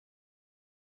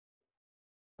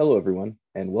Hello, everyone,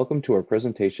 and welcome to our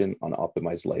presentation on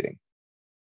optimized lighting.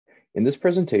 In this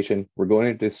presentation, we're going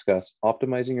to discuss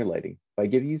optimizing your lighting by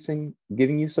giving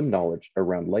you some knowledge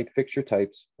around light fixture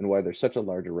types and why there's such a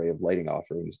large array of lighting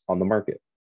offerings on the market.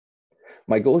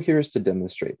 My goal here is to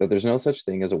demonstrate that there's no such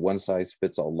thing as a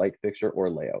one-size-fits-all light fixture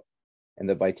or layout, and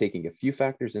that by taking a few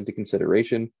factors into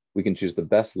consideration, we can choose the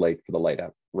best light for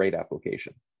the right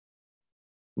application.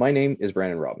 My name is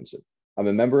Brandon Robinson. I'm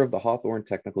a member of the Hawthorne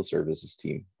Technical Services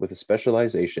team with a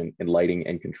specialization in lighting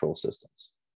and control systems.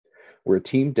 We're a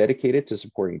team dedicated to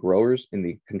supporting growers in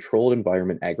the controlled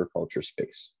environment agriculture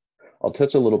space. I'll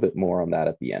touch a little bit more on that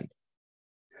at the end.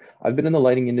 I've been in the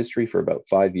lighting industry for about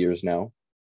 5 years now,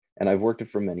 and I've worked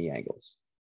it from many angles.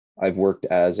 I've worked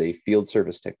as a field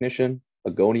service technician,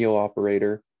 a gonio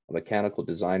operator, a mechanical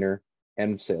designer,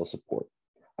 and sales support.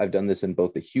 I've done this in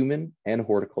both the human and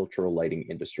horticultural lighting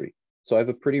industry, so I have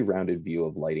a pretty rounded view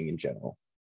of lighting in general.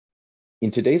 In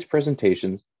today's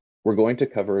presentations, we're going to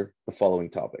cover the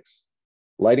following topics.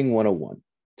 Lighting 101,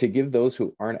 to give those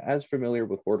who aren't as familiar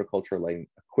with horticultural lighting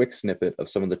a quick snippet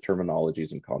of some of the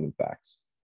terminologies and common facts.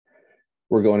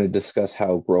 We're going to discuss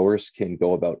how growers can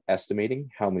go about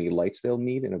estimating how many lights they'll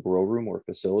need in a grow room or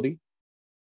facility.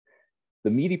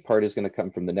 The meaty part is going to come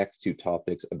from the next two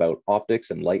topics about optics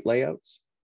and light layouts.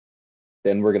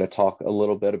 Then we're going to talk a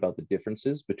little bit about the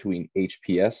differences between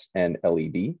HPS and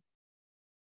LED.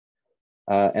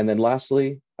 And then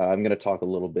lastly, I'm going to talk a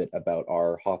little bit about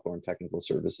our Hawthorne Technical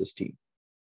Services team.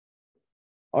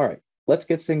 All right, let's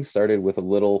get things started with a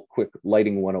little quick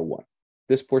lighting 101.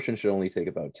 This portion should only take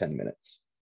about 10 minutes.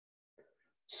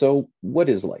 So what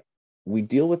is light? We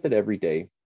deal with it every day,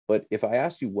 but if I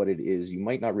asked you what it is, you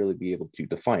might not really be able to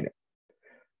define it.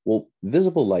 Well,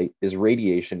 visible light is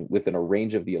radiation within a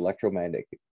range of the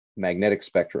electromagnetic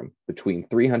spectrum between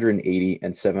 380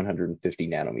 and 750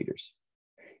 nanometers.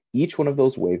 Each one of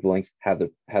those wavelengths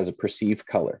has a perceived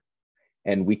color,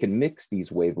 and we can mix these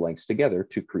wavelengths together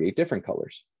to create different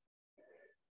colors.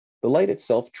 The light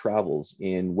itself travels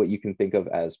in what you can think of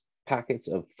as packets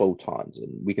of photons,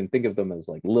 and we can think of them as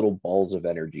like little balls of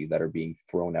energy that are being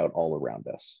thrown out all around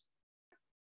us.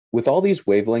 With all these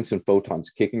wavelengths and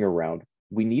photons kicking around,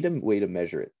 we need a way to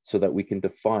measure it so that we can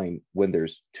define when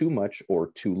there's too much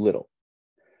or too little.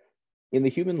 In the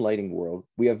human lighting world,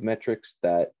 we have metrics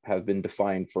that have been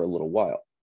defined for a little while,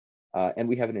 and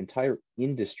we have an entire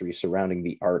industry surrounding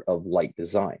the art of light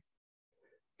design.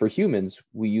 For humans,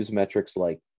 we use metrics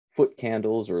like foot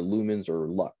candles or lumens or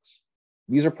lux.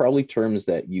 These are probably terms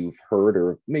that you've heard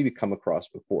or maybe come across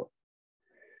before.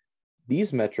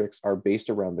 These metrics are based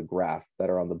around the graph that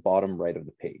are on the bottom right of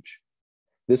the page.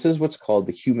 This is what's called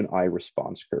the human eye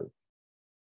response curve.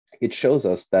 It shows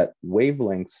us that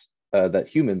wavelengths, that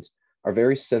humans are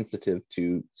very sensitive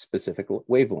to specific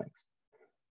wavelengths.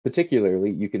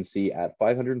 Particularly, you can see at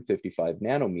 555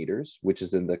 nanometers, which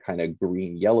is in the kind of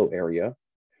green-yellow area,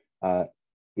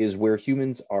 is where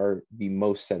humans are the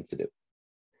most sensitive.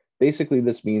 Basically,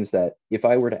 this means that if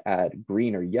I were to add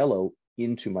green or yellow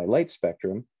into my light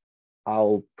spectrum,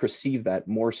 I'll perceive that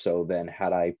more so than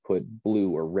had I put blue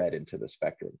or red into the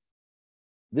spectrum.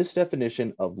 This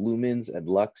definition of lumens and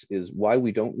lux is why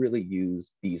we don't really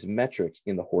use these metrics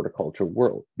in the horticulture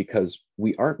world, because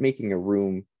we aren't making a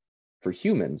room for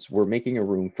humans, we're making a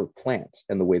room for plants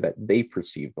and the way that they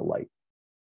perceive the light.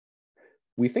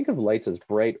 We think of lights as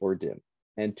bright or dim,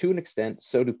 and to an extent,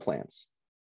 so do plants.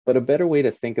 But a better way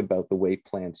to think about the way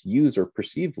plants use or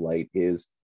perceive light is,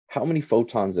 how many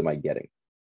photons am I getting?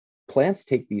 Plants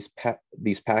take these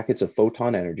packets of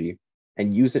photon energy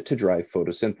and use it to drive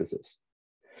photosynthesis.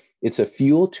 It's a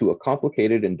fuel to a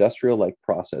complicated industrial-like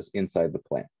process inside the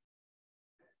plant.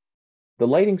 The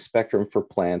lighting spectrum for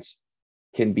plants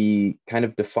can be kind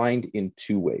of defined in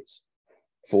two ways.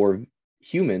 For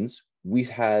humans, we've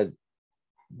had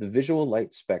the visual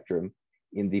light spectrum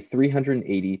in the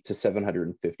 380 to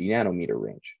 750 nanometer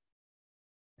range.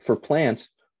 For plants,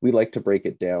 we like to break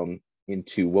it down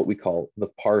into what we call the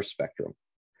PAR spectrum,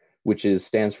 which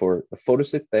stands for the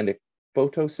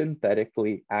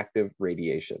photosynthetically active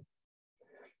radiation.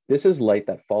 This is light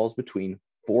that falls between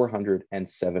 400 and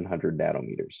 700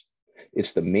 nanometers.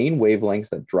 It's the main wavelengths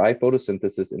that drive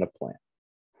photosynthesis in a plant.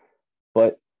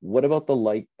 But what about the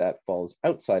light that falls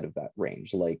outside of that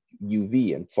range, like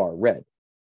UV and far red?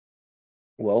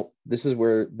 Well, this is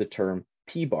where the term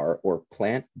PBAR, or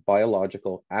plant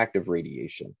biological active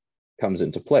radiation, comes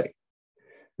into play.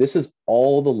 This is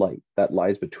all the light that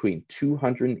lies between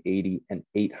 280 and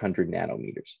 800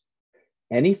 nanometers.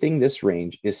 Anything this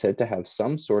range is said to have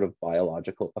some sort of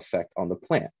biological effect on the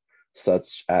plant,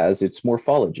 such as its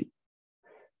morphology.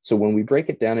 So when we break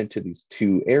it down into these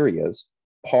two areas,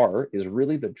 PAR is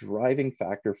really the driving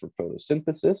factor for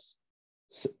photosynthesis,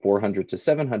 400 to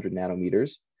 700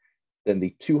 nanometers, then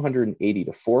the 280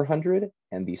 to 400,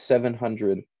 and the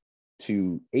 700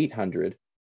 to 800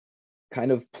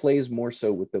 kind of plays more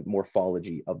so with the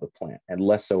morphology of the plant and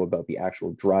less so about the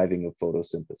actual driving of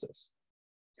photosynthesis.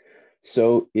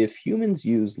 So if humans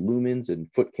use lumens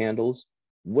and foot candles,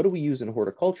 what do we use in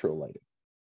horticultural lighting?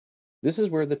 This is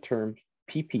where the terms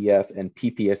PPF and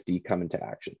PPFD come into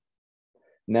action.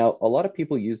 Now, a lot of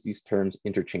people use these terms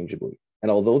interchangeably, and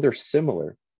although they're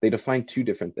similar, they define two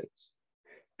different things.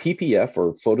 PPF,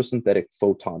 or photosynthetic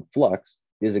photon flux,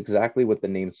 is exactly what the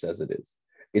name says it is.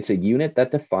 It's a unit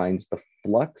that defines the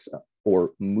flux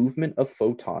or movement of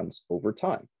photons over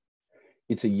time.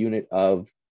 Its units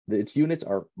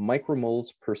are micromoles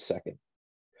per second.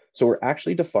 So we're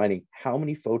actually defining how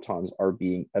many photons are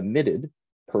being emitted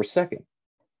per second.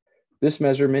 This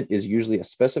measurement is usually a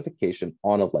specification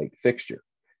on a light fixture,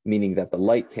 meaning that the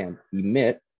light can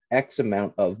emit X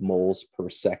amount of moles per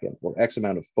second, or X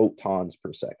amount of photons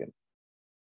per second.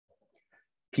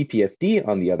 PPFD,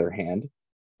 on the other hand,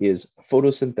 is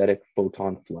photosynthetic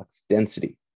photon flux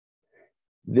density.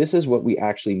 This is what we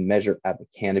actually measure at the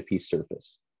canopy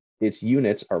surface. Its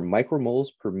units are micromoles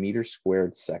per meter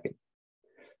squared second.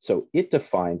 So it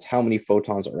defines how many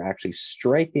photons are actually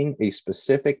striking a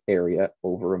specific area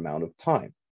over amount of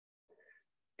time.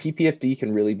 PPFD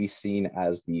can really be seen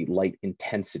as the light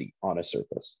intensity on a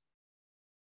surface.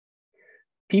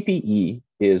 PPE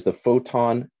is the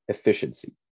photon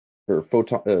efficiency, or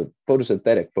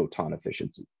photosynthetic photon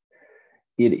efficiency.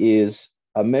 It is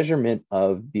a measurement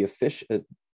of the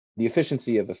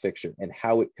efficiency of a fixture and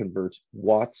how it converts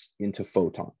watts into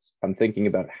photons. I'm thinking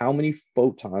about how many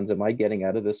photons am I getting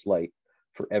out of this light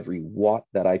for every watt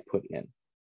that I put in.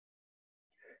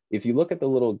 If you look at the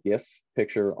little GIF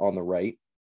picture on the right,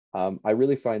 I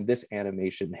really find this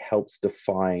animation helps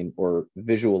define or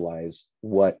visualize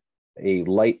what a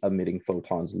light emitting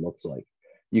photons looks like.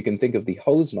 You can think of the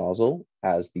hose nozzle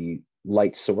as the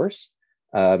light source,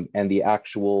 and the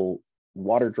actual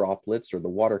water droplets or the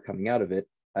water coming out of it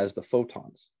as the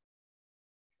photons.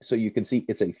 So you can see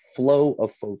it's a flow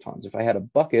of photons. If I had a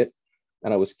bucket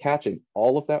and I was catching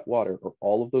all of that water or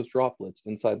all of those droplets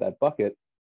inside that bucket,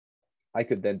 I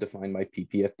could then define my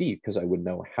PPFD because I would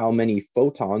know how many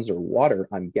photons or water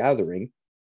I'm gathering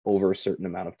over a certain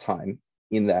amount of time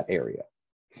in that area.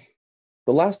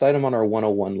 The last item on our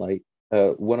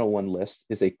 101 list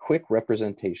is a quick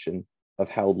representation of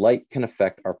how light can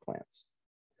affect our plants.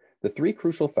 The three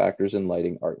crucial factors in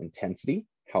lighting are intensity,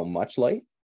 how much light,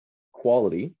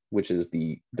 quality, which is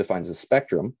defines the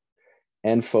spectrum,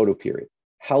 and photoperiod,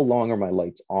 how long are my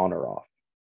lights on or off.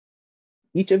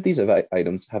 Each of these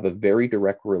items have a very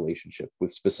direct relationship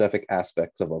with specific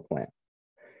aspects of a plant.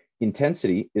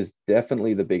 Intensity is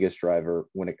definitely the biggest driver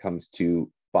when it comes to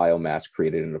biomass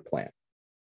created in a plant.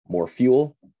 More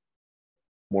fuel,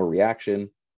 more reaction,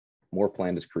 more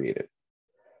plant is created.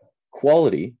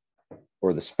 Quality,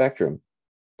 or the spectrum,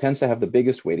 tends to have the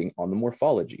biggest weighting on the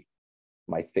morphology.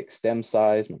 My thick stem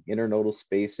size, my internodal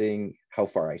spacing, how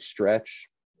far I stretch,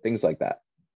 things like that.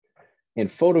 And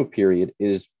photoperiod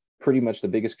is pretty much the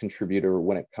biggest contributor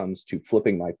when it comes to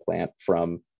flipping my plant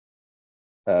from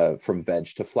veg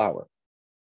to flower.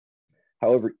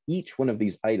 However, each one of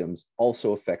these items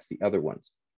also affects the other ones,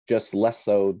 just less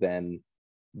so than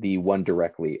the one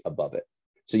directly above it.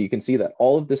 So you can see that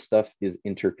all of this stuff is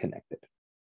interconnected.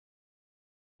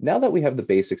 Now that we have the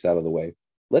basics out of the way,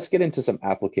 let's get into some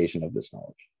application of this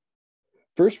knowledge.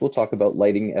 First, we'll talk about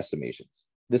lighting estimations.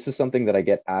 This is something that I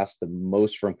get asked the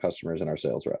most from customers and our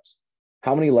sales reps.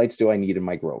 How many lights do I need in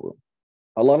my grow room?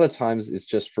 A lot of times it's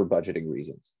just for budgeting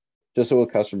reasons, just so a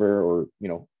customer or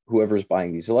whoever's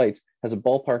buying these lights has a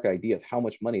ballpark idea of how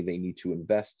much money they need to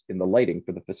invest in the lighting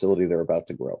for the facility they're about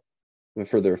to grow,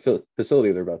 for their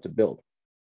facility they're about to build.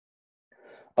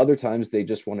 Other times they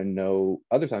want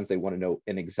to know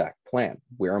an exact plan.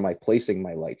 Where am I placing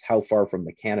my lights? How far from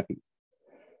the canopy?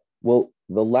 Well,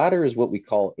 the latter is what we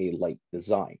call a light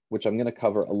design, which I'm going to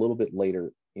cover a little bit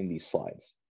later in these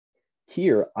slides.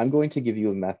 Here, I'm going to give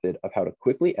you a method of how to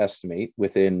quickly estimate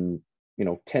within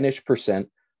 10-ish%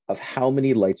 of how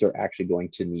many lights are actually going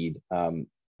to need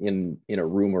in a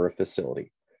room or a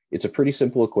facility. It's a pretty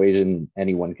simple equation.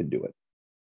 Anyone can do it.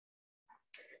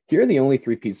 Here are the only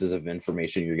three pieces of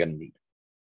information you're going to need.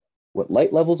 What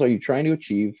light levels are you trying to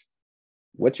achieve?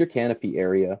 What's your canopy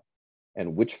area?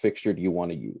 And which fixture do you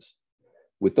want to use?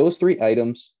 With those three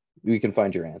items, you can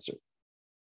find your answer.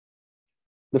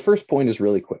 The first point is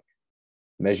really quick.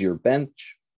 Measure your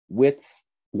bench, width,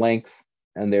 length,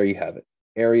 and there you have it,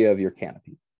 area of your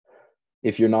canopy.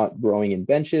 If you're not growing in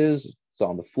benches, So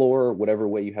on the floor, whatever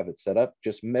way you have it set up,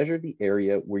 just measure the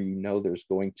area where you know there's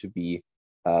going to be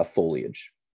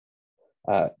foliage.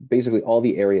 Basically all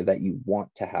the area that you want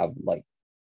to have light.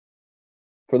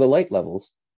 For the light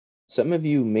levels, some of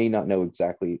you may not know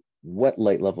exactly what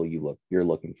light level you're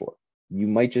looking for. You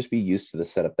might just be used to the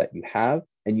setup that you have,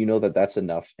 and you know that that's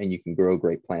enough, and you can grow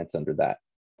great plants under that.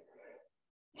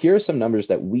 Here are some numbers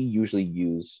that we usually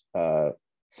use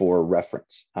for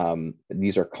reference.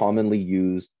 These are commonly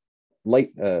used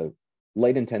light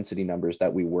intensity numbers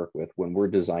that we work with when we're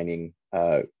designing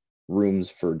rooms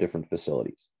for different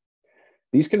facilities.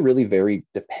 These can really vary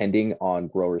depending on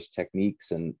growers'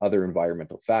 techniques and other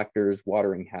environmental factors,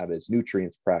 watering habits,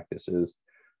 nutrients practices.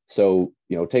 So,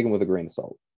 take them with a grain of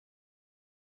salt.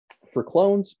 For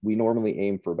clones, we normally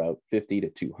aim for about 50 to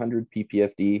 200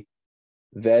 ppfd,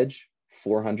 veg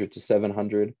 400 to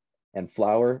 700, and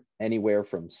flower anywhere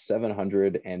from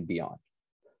 700 and beyond.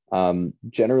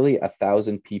 Generally,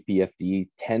 1,000 ppfd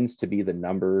tends to be the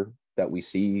number that we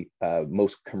see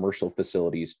most commercial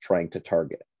facilities trying to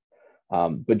target.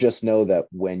 But just know that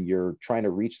when you're trying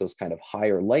to reach those kind of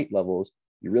higher light levels,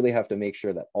 you really have to make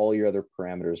sure that all your other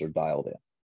parameters are dialed in.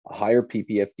 A higher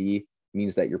ppfd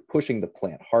means that you're pushing the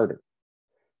plant harder.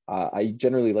 I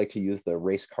generally like to use the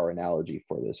race car analogy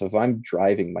for this. So if I'm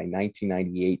driving my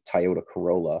 1998 Toyota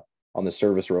Corolla on the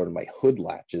service road and my hood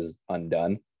latch is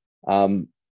undone,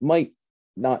 might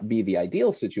not be the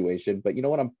ideal situation, but you know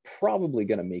what? I'm probably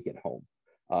going to make it home.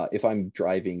 If I'm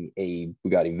driving a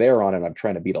Bugatti Veyron and I'm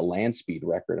trying to beat a land speed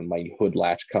record and my hood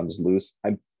latch comes loose,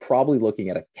 I'm probably looking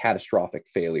at a catastrophic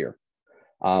failure.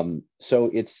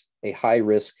 So it's a high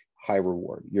risk, high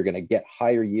reward. You're going to get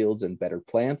higher yields and better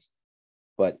plants,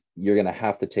 but you're going to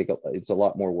have to it's a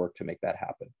lot more work to make that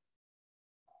happen.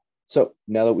 So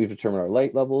now that we've determined our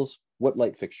light levels, what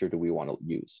light fixture do we want to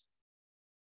use?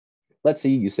 Let's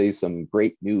see, you say some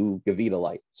great new Gavita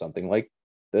light, something like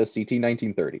the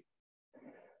CT1930.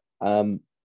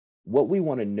 What we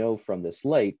want to know from this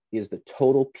light is the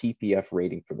total ppf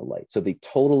rating for the light. So the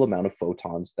total amount of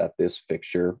photons that this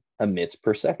fixture emits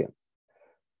per second.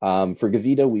 For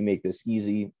Gavita, we make this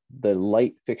easy. The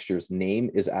light fixture's name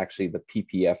is actually the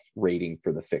ppf rating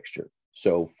for the fixture.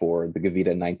 So for the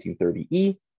Gavita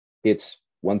 1930E, it's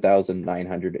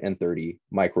 1,930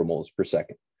 micromoles per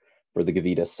second. For the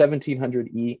Gavita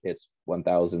 1700E, it's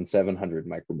 1,700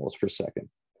 micromoles per second.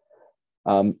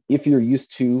 If you're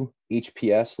used to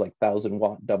HPS, like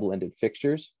 1,000-watt double-ended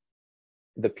fixtures,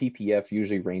 the ppf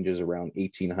usually ranges around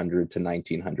 1,800 to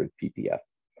 1,900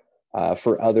 ppf.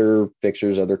 For other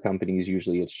fixtures, other companies,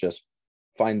 usually it's just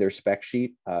find their spec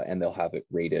sheet and they'll have it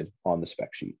rated on the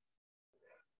spec sheet.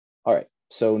 All right,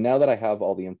 so now that I have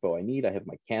all the info I need, I have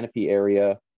my canopy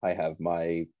area, I have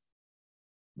my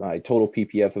total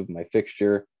ppf of my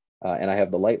fixture, and I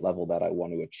have the light level that I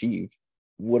want to achieve.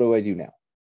 What do I do now?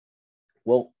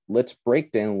 Well, let's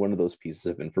break down one of those pieces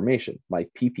of information, my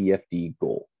ppfd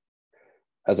goal.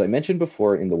 As I mentioned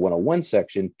before in the 101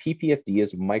 section, ppfd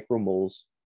is micromoles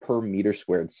per meter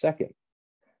squared second,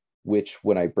 which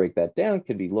when I break that down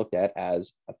can be looked at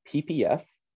as a ppf,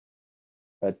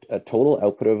 a total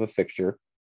output of a fixture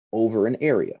over an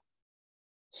area.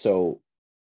 So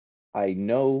I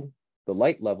know the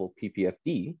light level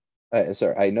ppfd,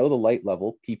 I know the light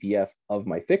level ppf of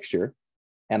my fixture,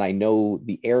 and I know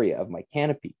the area of my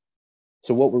canopy.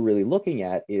 So what we're really looking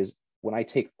at is when I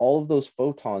take all of those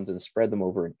photons and spread them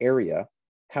over an area,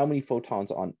 how many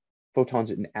photons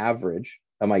in average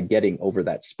am I getting over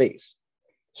that space?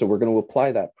 So we're going to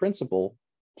apply that principle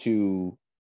to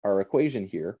our equation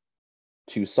here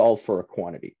to solve for a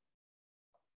quantity.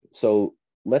 So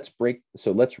let's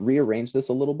rearrange this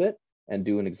a little bit and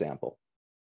do an example.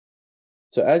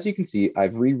 So as you can see,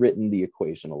 I've rewritten the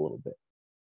equation a little bit.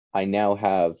 I now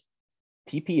have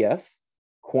ppf,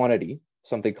 quantity,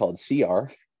 something called CR,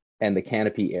 and the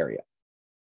canopy area.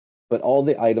 But all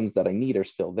the items that I need are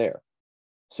still there.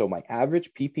 So my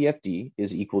average ppfd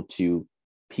is equal to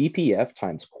ppf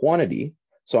times quantity.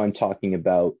 So I'm talking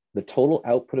about the total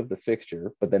output of the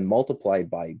fixture, but then multiplied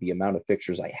by the amount of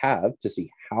fixtures I have to see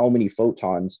how many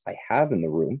photons I have in the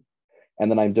room.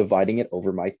 And then I'm dividing it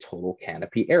over my total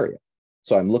canopy area.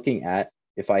 So I'm looking at,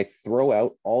 if I throw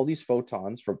out all these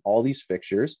photons from all these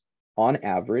fixtures, on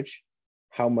average,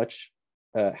 how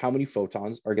many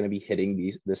photons are going to be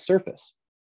hitting this surface?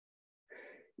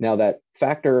 Now that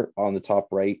factor on the top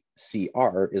right,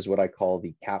 CR, is what I call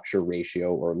the capture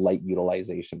ratio or light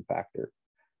utilization factor.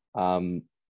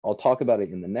 I'll talk about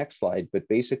it in the next slide, but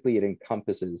basically it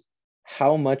encompasses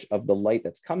how much of the light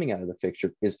that's coming out of the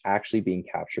fixture is actually being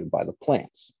captured by the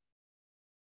plants.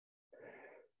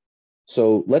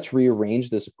 So let's rearrange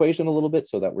this equation a little bit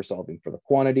so that we're solving for the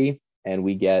quantity. and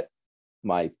we get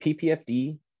my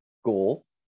PPFD goal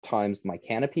times my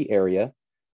canopy area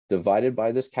divided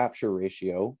by this capture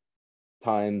ratio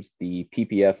times the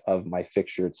PPF of my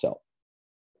fixture itself.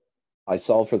 I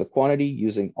solve for the quantity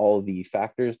using all the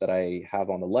factors that I have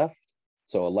on the left.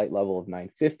 So a light level of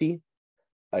 950,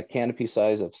 a canopy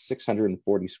size of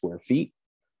 640 square feet.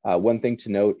 One thing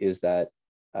to note is that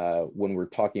when we're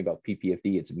talking about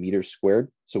PPFD, it's meters squared.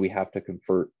 So we have to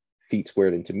convert feet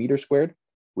squared into meters squared,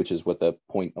 which is what the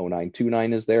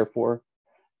 0.0929 is there for.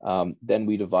 Then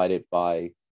we divide it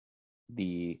by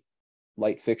the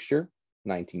light fixture,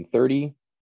 1930,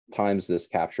 times this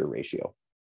capture ratio.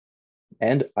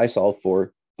 And I solve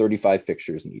for 35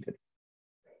 fixtures needed.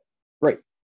 Great.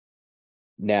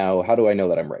 Now, how do I know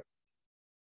that I'm right?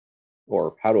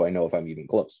 Or how do I know if I'm even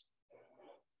close?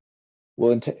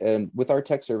 Well, and with our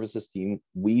tech services team,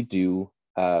 we do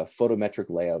photometric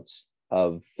layouts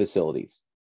of facilities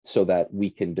so that we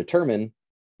can determine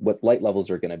what light levels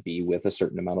are going to be with a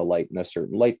certain amount of light and a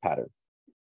certain light pattern.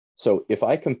 So if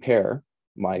I compare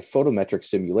my photometric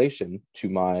simulation to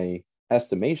my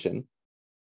estimation,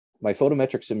 my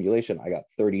photometric simulation, I got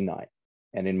 39.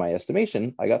 And in my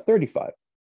estimation, I got 35.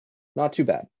 Not too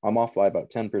bad. I'm off by about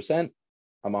 10%.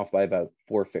 I'm off by about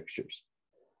 4 fixtures.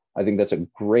 I think that's a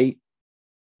great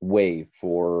way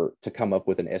to come up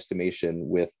with an estimation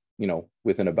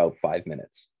within about 5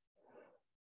 minutes.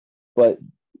 But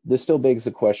this still begs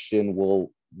the question,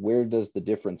 well, where does the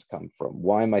difference come from?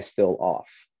 Why am I still off?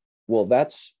 Well,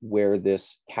 that's where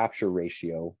this capture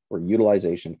ratio or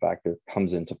utilization factor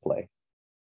comes into play.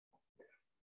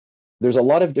 There's a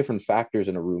lot of different factors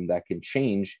in a room that can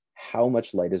change how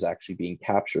much light is actually being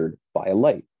captured by a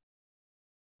light.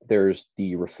 There's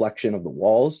the reflection of the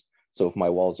walls. So if my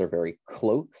walls are very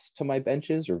close to my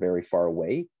benches or very far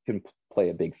away, can play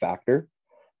a big factor.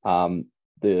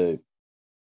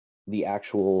 The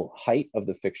actual height of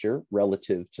the fixture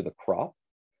relative to the crop.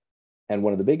 And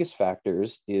one of the biggest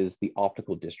factors is the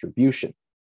optical distribution.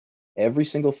 Every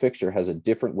single fixture has a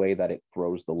different way that it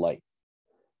throws the light.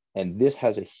 And this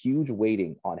has a huge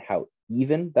weighting on how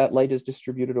even that light is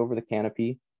distributed over the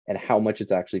canopy and how much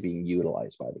it's actually being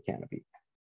utilized by the canopy.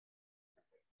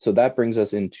 So that brings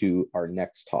us into our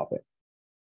next topic,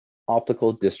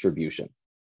 optical distribution.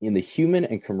 In the human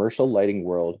and commercial lighting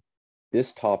world,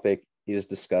 this topic is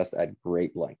discussed at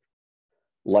great length.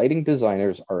 Lighting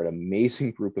designers are an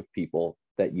amazing group of people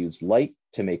that use light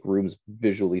to make rooms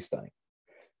visually stunning.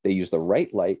 They use the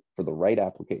right light for the right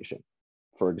application.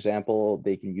 For example,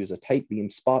 they can use a tight beam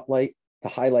spotlight to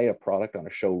highlight a product on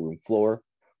a showroom floor,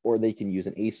 or they can use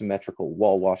an asymmetrical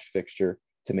wall wash fixture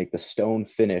to make the stone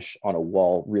finish on a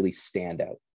wall really stand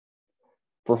out.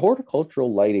 For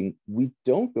horticultural lighting, we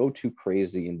don't go too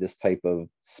crazy in this type of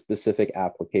specific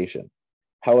application.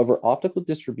 However, optical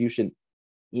distribution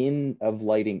of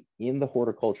lighting in the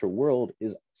horticultural world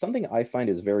is something I find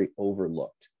is very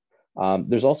overlooked.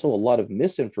 There's also a lot of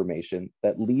misinformation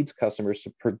that leads customers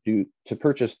to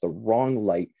purchase the wrong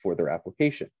light for their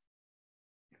application.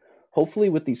 Hopefully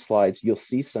with these slides, you'll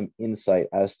see some insight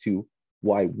as to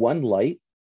why one light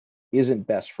isn't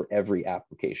best for every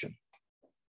application.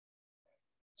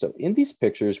 So in these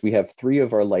pictures, we have 3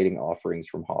 of our lighting offerings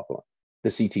from Hawthorne: the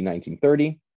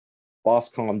CT1930,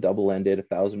 Boscom double-ended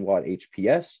 1000 watt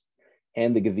HPS,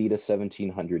 and the Gavita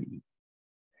 1700E.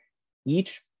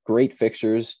 Each great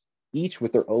fixtures, each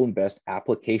with their own best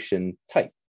application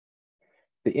type.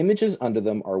 The images under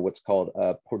them are what's called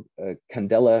a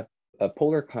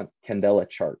polar candela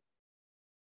chart.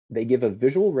 They give a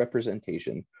visual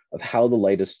representation of how the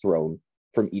light is thrown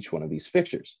from each one of these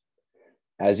fixtures.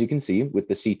 As you can see with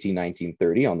the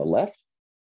CT1930 on the left,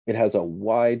 it has a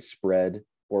widespread,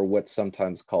 or what's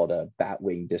sometimes called a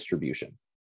batwing distribution.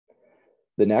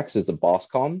 The next is the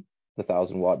Boscom, the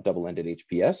 1000 watt double-ended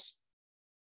HPS,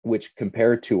 which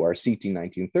compared to our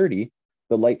CT1930,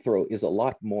 the light throw is a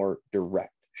lot more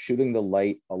direct, shooting the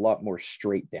light a lot more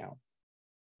straight down.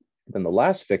 Then the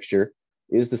last fixture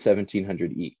is the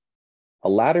 1700E, a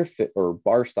ladder or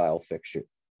bar style fixture.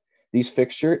 This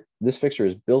fixture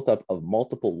is built up of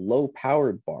multiple low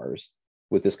powered bars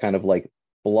with this kind of like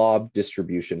blob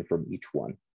distribution from each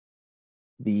one.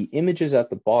 The images at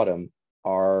the bottom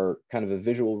are kind of a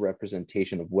visual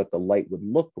representation of what the light would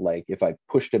look like if I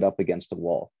pushed it up against a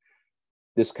wall.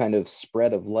 This kind of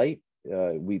spread of light,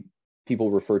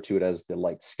 people refer to it as the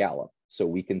light scallop. So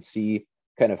we can see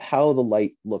kind of how the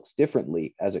light looks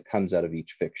differently as it comes out of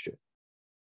each fixture.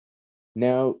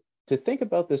 Now, to think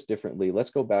about this differently,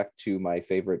 let's go back to my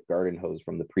favorite garden hose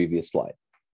from the previous slide.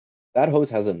 That hose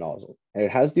has a nozzle, and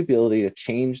it has the ability to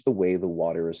change the way the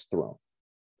water is thrown.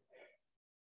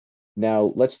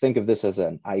 Now, let's think of this as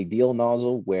an ideal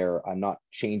nozzle where I'm not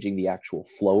changing the actual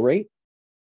flow rate.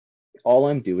 All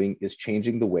I'm doing is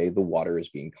changing the way the water is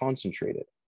being concentrated.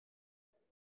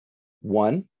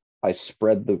 One, I'm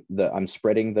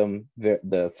spreading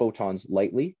the photons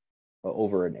lightly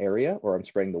over an area, or I'm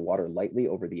spreading the water lightly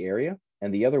over the area.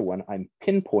 And the other one, I'm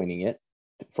pinpointing it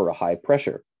for a high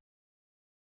pressure.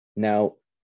 Now,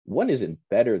 one isn't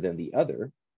better than the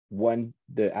other.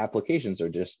 The applications are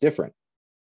just different.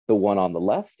 The one on the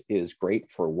left is great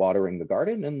for watering the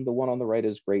garden, and the one on the right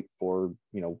is great for,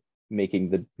 making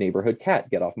the neighborhood cat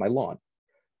get off my lawn.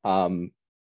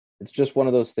 It's just one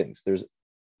of those things.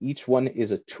 Each one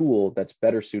is a tool that's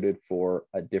better suited for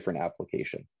a different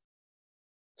application.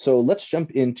 So let's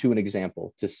jump into an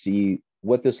example to see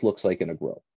what this looks like in a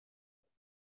grow.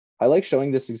 I like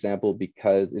showing this example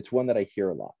because it's one that I hear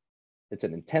a lot. It's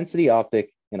an intensity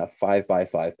optic in a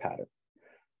 5x5 pattern.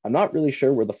 I'm not really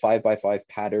sure where the 5x5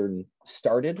 pattern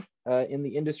started in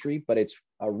the industry, but it's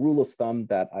a rule of thumb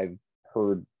that I've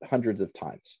heard hundreds of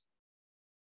times.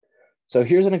 So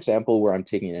here's an example where I'm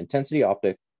taking an intensity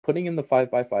optic, putting in the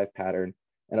 5x5 pattern,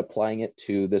 and applying it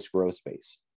to this grow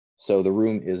space. So the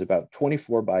room is about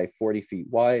 24 by 40 feet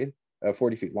wide,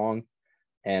 40 feet long,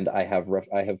 and I have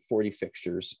 40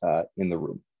 fixtures in the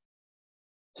room.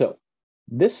 So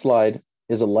this slide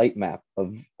is a light map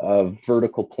of a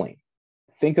vertical plane.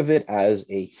 Think of it as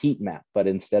a heat map, but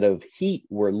instead of heat,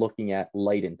 we're looking at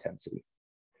light intensity.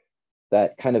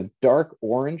 That kind of dark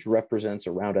orange represents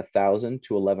around 1,000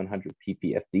 to 1,100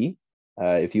 ppfd.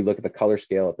 If you look at the color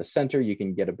scale at the center, you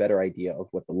can get a better idea of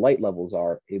what the light levels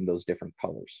are in those different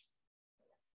colors.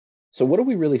 So what are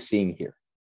we really seeing here?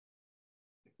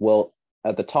 Well,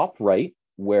 at the top right,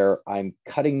 where I'm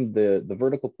cutting the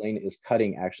vertical plane is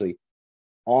cutting actually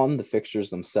on the fixtures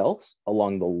themselves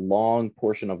along the long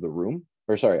portion of the room,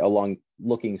 along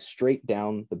looking straight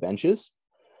down the benches.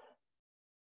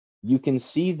 You can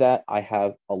see that I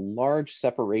have a large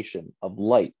separation of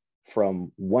light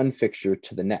from one fixture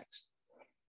to the next.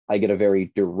 I get a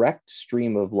very direct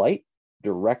stream of light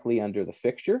directly under the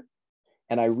fixture,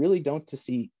 and I really don't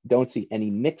see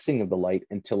any mixing of the light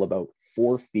until about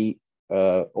 4 feet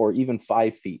or even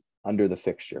 5 feet under the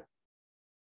fixture.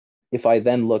 If I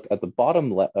then look at the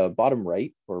bottom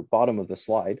right or bottom of the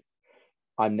slide,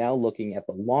 I'm now looking at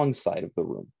the long side of the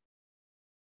room.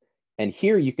 And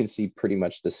here you can see pretty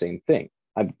much the same thing.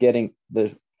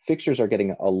 The fixtures are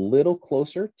getting a little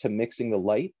closer to mixing the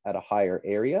light at a higher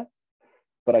area,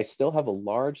 but I still have a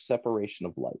large separation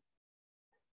of light.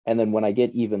 And then when I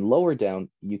get even lower down,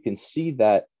 you can see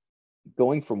that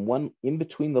going from one in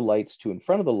between the lights to in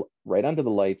front of right under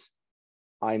the lights,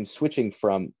 I'm switching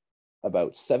from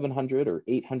about 700 or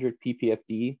 800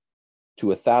 ppfd to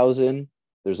 1,000.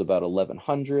 There's about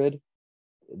 1,100,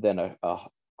 then a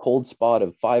cold spot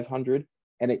of 500,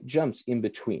 and it jumps in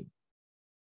between.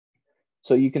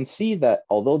 So you can see that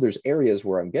although there's areas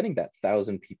where I'm getting that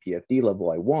 1,000 ppfd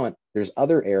level I want, there's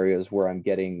other areas where I'm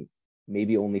getting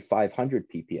maybe only 500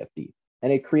 ppfd,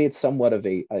 and it creates somewhat of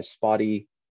a spotty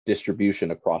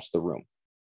distribution across the room.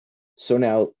 So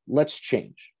now let's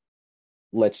change.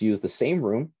 Let's use the same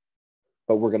room,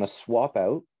 but we're going to swap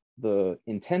out the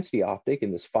intensity optic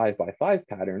in this 5x5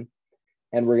 pattern,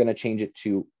 and we're going to change it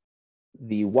to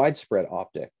the widespread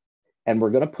optic. And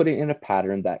we're going to put it in a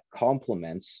pattern that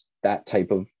complements that type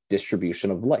of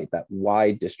distribution of light, that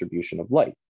wide distribution of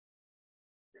light.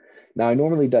 Now, I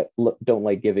normally don't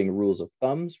like giving rules of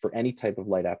thumbs for any type of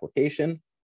light application,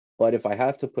 but if I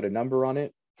have to put a number on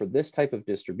it, for this type of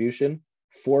distribution,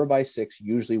 4x6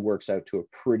 usually works out to a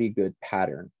pretty good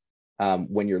pattern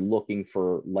when you're looking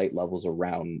for light levels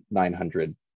around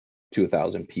 900 to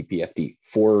 1,000 ppfd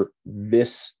for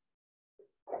this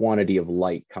quantity of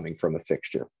light coming from a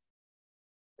fixture.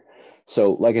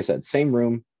 So like I said, same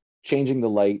room, changing the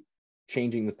light,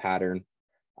 changing the pattern.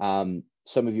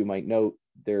 Some of you might note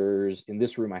in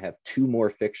this room, I have 2 more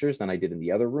fixtures than I did in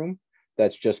the other room.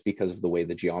 That's just because of the way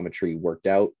the geometry worked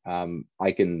out.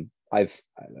 I've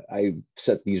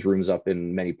set these rooms up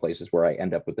in many places where I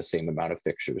end up with the same amount of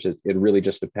fixtures. It really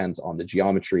just depends on the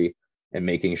geometry and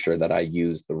making sure that I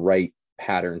use the right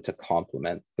pattern to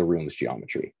complement the room's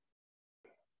geometry.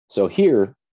 So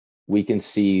here we can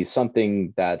see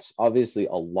something that's obviously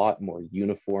a lot more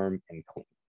uniform and clean.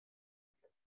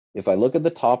 If I look at the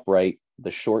top right,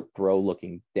 the short throw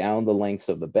looking down the lengths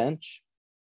of the bench,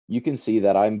 you can see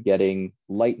that I'm getting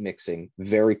light mixing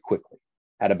very quickly.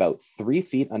 At about 3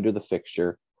 feet under the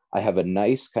fixture, I have a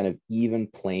nice kind of even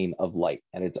plane of light,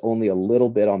 and it's only a little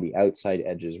bit on the outside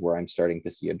edges where I'm starting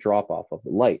to see a drop off of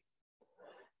the light.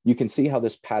 You can see how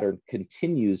this pattern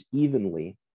continues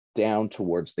evenly down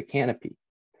towards the canopy.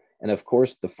 And of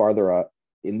course, the farther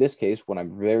in this case, when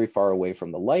I'm very far away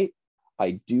from the light,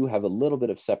 I do have a little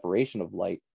bit of separation of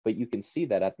light, but you can see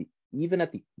that even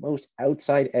at the most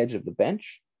outside edge of the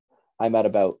bench, I'm at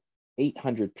about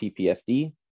 800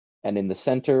 ppfd, and in the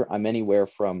center, I'm anywhere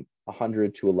from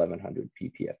 100 to 1100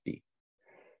 ppfd.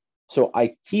 So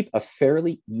I keep a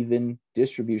fairly even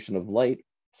distribution of light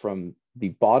from the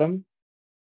bottom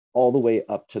all the way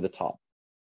up to the top.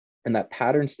 And that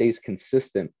pattern stays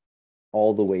consistent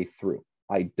all the way through.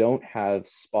 I don't have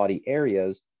spotty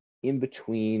areas in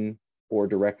between or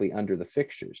directly under the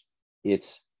fixtures.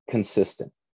 It's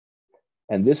consistent.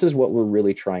 And this is what we're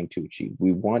really trying to achieve.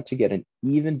 We want to get an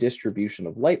even distribution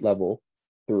of light level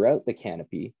throughout the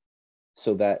canopy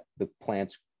so that the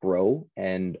plants grow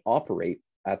and operate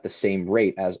at the same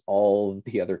rate as all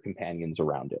the other companions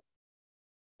around it.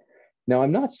 Now,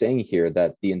 I'm not saying here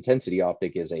that the intensity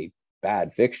optic is a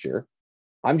bad fixture.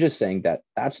 I'm just saying that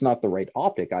that's not the right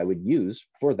optic I would use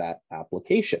for that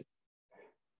application.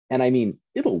 And I mean,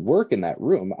 it'll work in that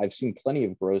room. I've seen plenty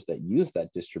of grows that use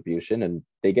that distribution and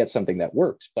they get something that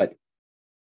works. But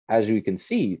as you can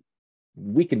see,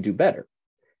 we can do better.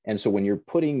 And so when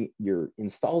you're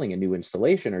installing a new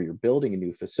installation or you're building a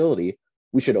new facility,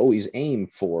 we should always aim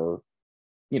for,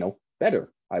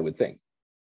 better, I would think.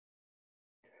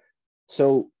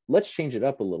 So let's change it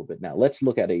up a little bit now. Let's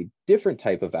look at a different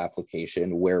type of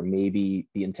application where maybe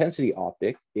the intensity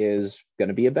optic is going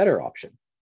to be a better option.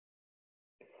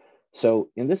 So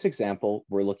in this example,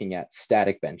 we're looking at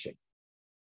static benching.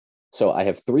 So I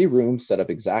have 3 rooms set up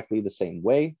exactly the same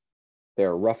way.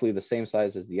 They're roughly the same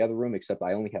size as the other room, except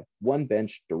I only have one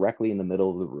bench directly in the middle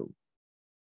of the room.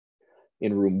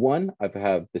 In room 1, I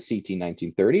have the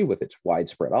CT1930 with its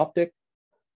widespread optic.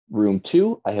 Room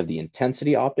 2, I have the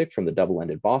intensity optic from the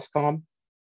double-ended Boscom.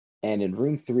 And in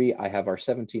room 3, I have our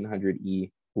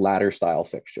 1700E ladder style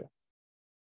fixture.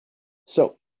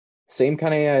 So same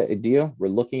kind of idea. We're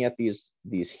looking at these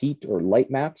heat or light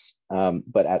maps,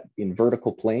 but in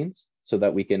vertical planes so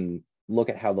that we can look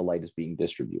at how the light is being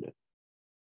distributed.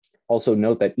 Also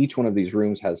note that each one of these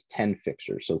rooms has 10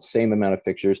 fixtures, so same amount of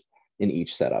fixtures in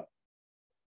each setup.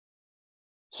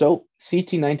 So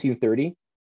CT1930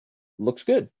 looks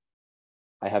good.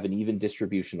 I have an even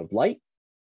distribution of light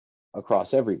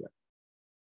across everywhere.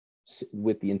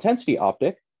 With the intensity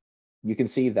optic, you can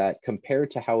see that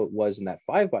compared to how it was in that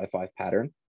 5x5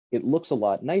 pattern, it looks a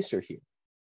lot nicer here.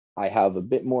 I have a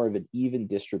bit more of an even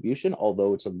distribution,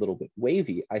 although it's a little bit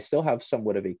wavy. I still have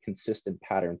somewhat of a consistent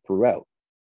pattern throughout.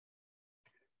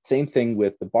 Same thing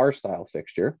with the bar style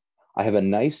fixture. I have a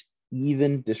nice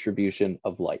even distribution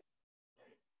of light.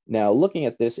 Now, looking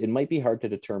at this, it might be hard to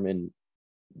determine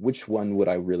which one would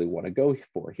I really want to go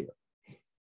for here.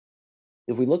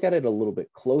 If we look at it a little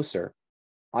bit closer,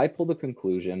 I pull the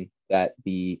conclusion that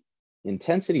the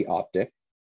intensity optic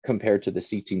compared to the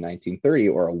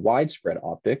CT1930 or a widespread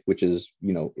optic, which is,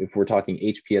 if we're talking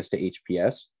HPS to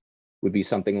HPS, would be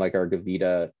something like our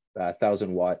Gavita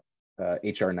 1000 watt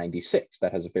HR96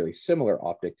 that has a very similar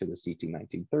optic to the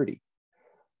CT1930.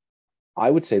 I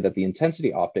would say that the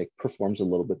intensity optic performs a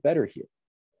little bit better here.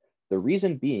 The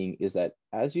reason being is that,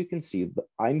 as you can see,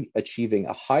 I'm achieving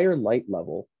a higher light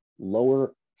level,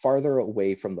 farther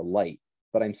away from the light,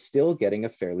 but I'm still getting a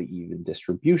fairly even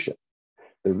distribution.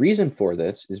 The reason for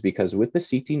this is because with the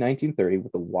CT1930,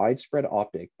 with a widespread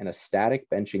optic and a static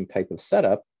benching type of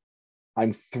setup,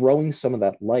 I'm throwing some of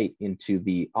that light into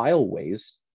the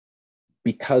aisleways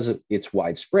because it's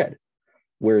widespread.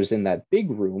 Whereas in that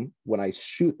big room, when I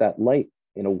shoot that light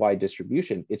in a wide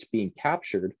distribution, it's being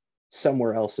captured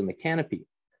somewhere else in the canopy.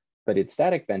 But in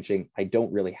static benching, I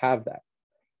don't really have that.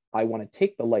 I want to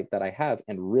take the light that I have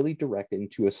and really direct it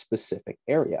into a specific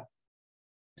area.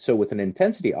 So with an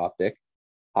intensity optic,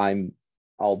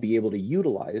 I'll be able to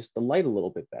utilize the light a little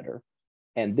bit better.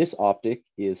 And this optic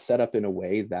is set up in a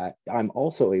way that I'm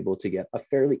also able to get a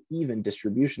fairly even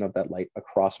distribution of that light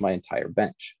across my entire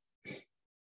bench.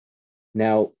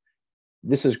 Now,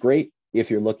 this is great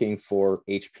if you're looking for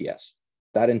HPS.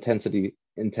 That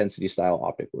intensity style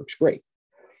optic works great.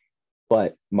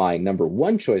 But my number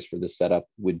 1 choice for this setup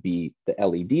would be the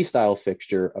LED style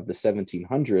fixture of the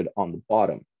 1700 on the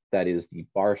bottom. That is the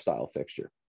bar style fixture.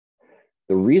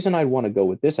 The reason I'd want to go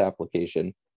with this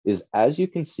application is, as you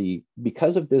can see,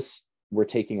 because of this, we're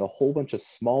taking a whole bunch of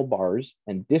small bars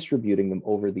and distributing them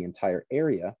over the entire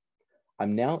area.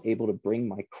 I'm now able to bring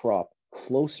my crop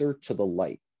closer to the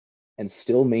light and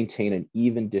still maintain an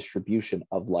even distribution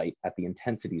of light at the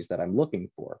intensities that I'm looking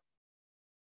for.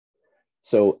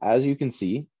 So as you can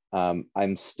see,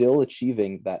 I'm still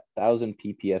achieving that 1000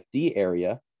 ppfd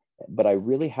area, but I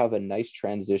really have a nice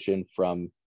transition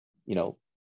from,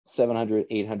 700,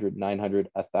 800, 900,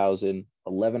 1000,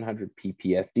 1100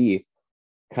 ppfd,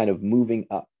 kind of moving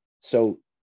up. So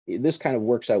this kind of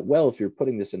works out well if you're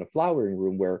putting this in a flowering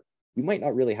room where you might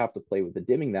not really have to play with the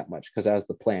dimming that much, because as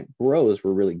the plant grows,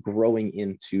 we're really growing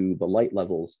into the light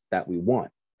levels that we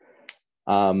want.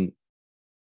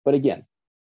 But again,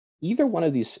 any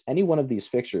one of these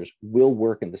fixtures will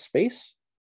work in the space,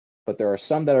 but there are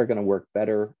some that are going to work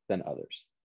better than others.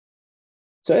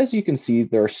 So as you can see,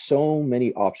 there are so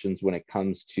many options when it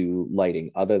comes to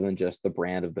lighting other than just the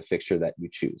brand of the fixture that you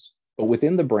choose. But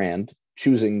within the brand,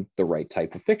 choosing the right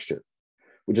type of fixture,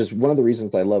 which is one of the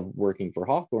reasons I love working for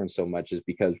Hawthorne so much, is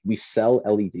because we sell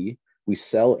LED, we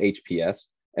sell HPS,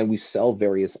 and we sell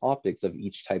various optics of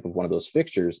each type of one of those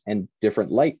fixtures and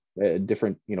different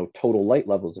total light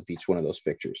levels of each one of those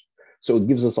fixtures. So it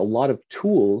gives us a lot of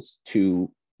tools to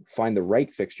find the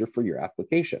right fixture for your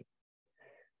application,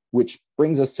 which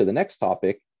brings us to the next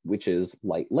topic, which is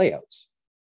light layouts.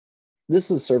 This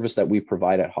is a service that we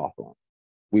provide at Hawthorne.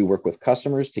 We work with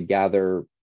customers to gather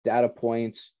data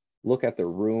points, look at their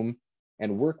room,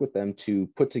 and work with them to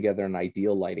put together an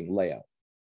ideal lighting layout.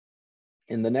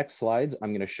 In the next slides,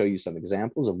 I'm going to show you some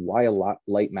examples of why a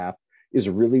light map is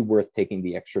really worth taking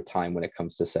the extra time when it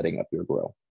comes to setting up your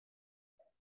grow.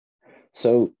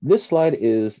 So this slide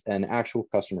is an actual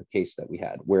customer case that we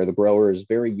had, where the grower is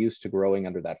very used to growing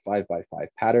under that 5x5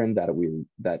 pattern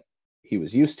that he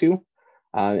was used to,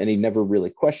 and he never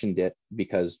really questioned it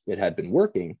because it had been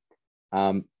working.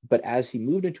 But as he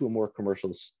moved into a more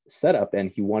commercial setup and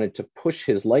he wanted to push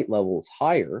his light levels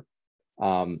higher,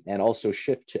 and also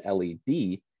shift to LED,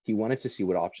 he wanted to see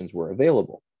what options were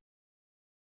available.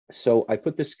 So I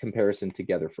put this comparison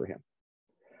together for him.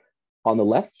 On the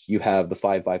left, you have the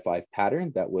 5x5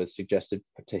 pattern that was suggested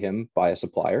to him by a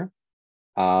supplier.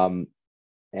 And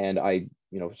I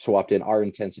swapped in our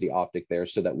intensity optic there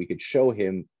so that we could show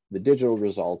him the digital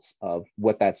results of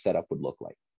what that setup would look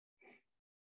like.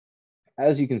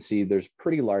 As you can see, there's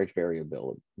pretty large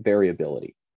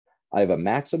variability. I have a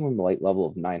maximum light level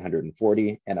of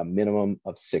 940 and a minimum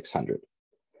of 600.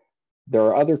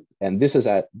 There are and this is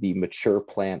at the mature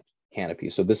plant canopy.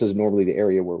 So this is normally the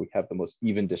area where we have the most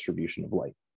even distribution of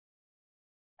light.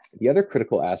 The other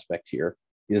critical aspect here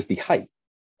is the height.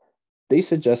 They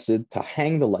suggested to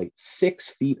hang the light 6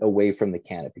 feet away from the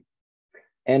canopy.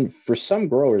 And for some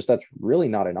growers, that's really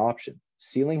not an option.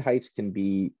 Ceiling heights can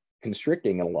be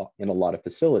constricting in a lot of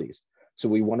facilities. So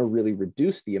we want to really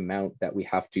reduce the amount that we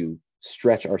have to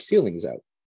stretch our ceilings out.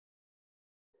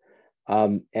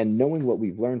 And knowing what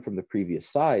we've learned from the previous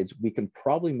slides, we can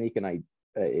probably make an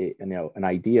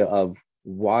idea of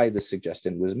why the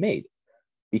suggestion was made.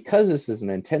 Because this is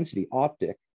an intensity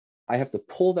optic, I have to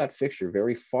pull that fixture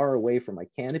very far away from my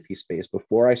canopy space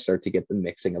before I start to get the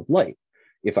mixing of light.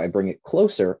 If I bring it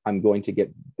closer, I'm going to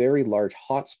get very large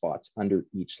hot spots under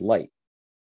each light.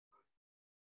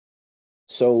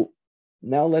 So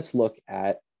now let's look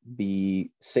at the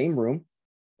same room,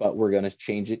 but we're going to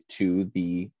change it to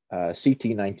the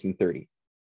CT 1930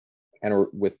 and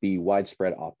with the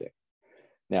widespread optic.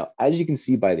 Now, as you can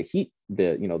see by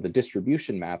the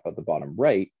distribution map at the bottom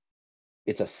right,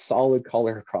 it's a solid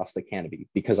color across the canopy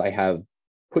because I have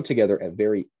put together a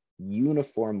very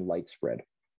uniform light spread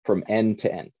from end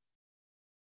to end.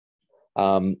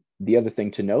 The other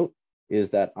thing to note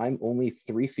is that I'm only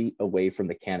 3 feet away from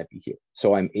the canopy here.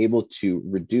 So I'm able to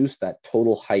reduce that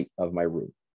total height of my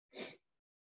room.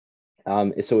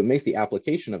 So it makes the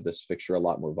application of this fixture a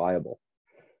lot more viable.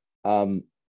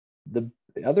 The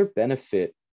other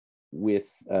benefit with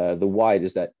the wide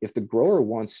is that if the grower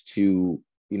wants to,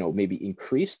 maybe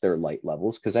increase their light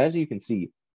levels, because as you can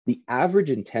see, the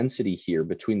average intensity here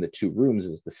between the two rooms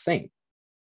is the same.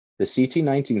 The CT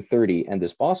 1930 and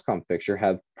this Boscom fixture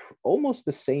have almost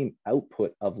the same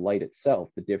output of light itself.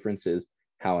 The difference is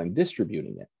how I'm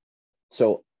distributing it.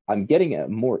 So I'm getting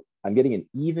an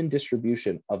even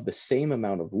distribution of the same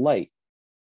amount of light.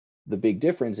 The big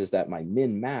difference is that my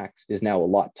min max is now a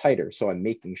lot tighter. So I'm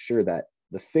making sure that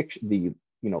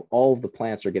all of the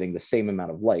plants are getting the same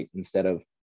amount of light instead of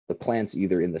the plants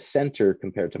either in the center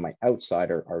compared to my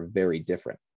outside are very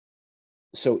different.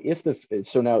 So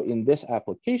now in this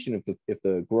application, if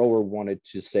the grower wanted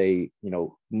to say,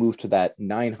 move to that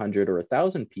 900 or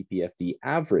 1000 ppfd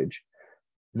average,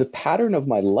 the pattern of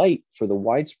my light for the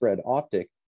widespread optic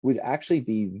would actually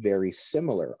be very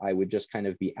similar. I would just kind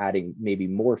of be adding maybe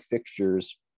more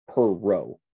fixtures per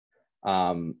row.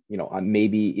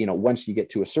 Maybe, once you get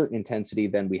to a certain intensity,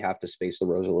 then we have to space the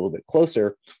rows a little bit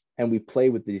closer, and we play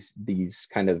with these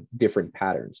kind of different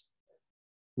patterns.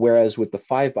 Whereas with the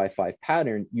 5x5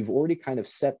 pattern, you've already kind of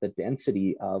set the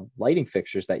density of lighting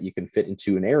fixtures that you can fit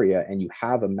into an area, and you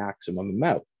have a maximum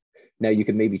amount. Now you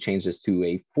can maybe change this to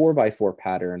a 4x4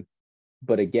 pattern,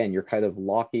 but again, you're kind of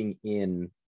locking in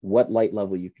what light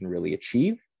level you can really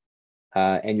achieve.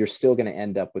 And you're still going to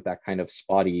end up with that kind of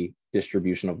spotty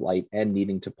distribution of light and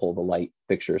needing to pull the light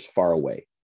fixtures far away.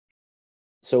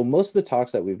 So most of the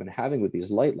talks that we've been having with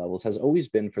these light levels has always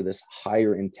been for this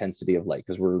higher intensity of light,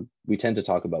 because we tend to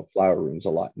talk about flower rooms a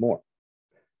lot more.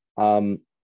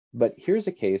 But here's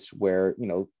a case where,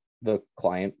 the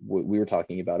client, we were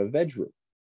talking about a veg room,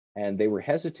 and they were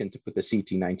hesitant to put the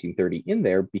CT 1930 in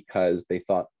there because they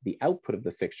thought the output of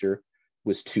the fixture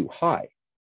was too high.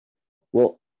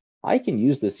 Well, I can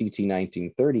use the CT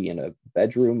 1930 in a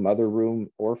bedroom, mother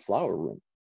room, or flower room.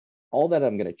 All that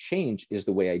I'm going to change is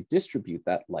the way I distribute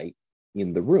that light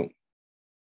in the room.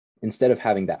 Instead of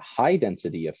having that high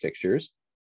density of fixtures,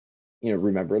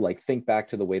 remember, think back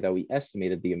to the way that we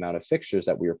estimated the amount of fixtures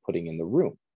that we were putting in the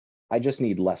room. I just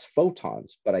need less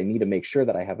photons, but I need to make sure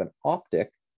that I have an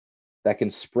optic that can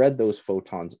spread those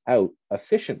photons out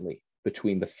efficiently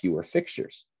between the fewer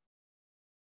fixtures.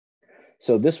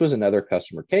 So this was another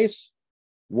customer case.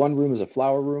 One room is a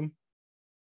flower room.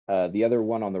 The other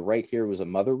one on the right here was a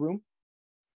mother room.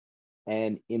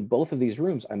 And in both of these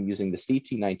rooms, I'm using the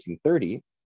CT 1930.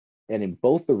 And in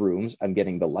both the rooms, I'm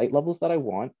getting the light levels that I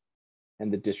want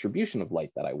and the distribution of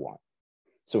light that I want.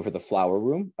 So for the flower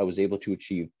room, I was able to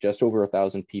achieve just over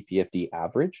 1,000 ppfd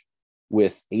average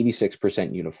with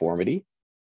 86% uniformity.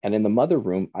 And in the mother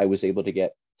room, I was able to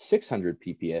get 600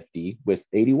 ppfd with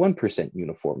 81%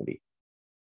 uniformity.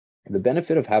 And the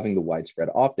benefit of having the widespread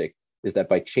optic is that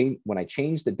when I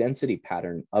change the density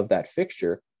pattern of that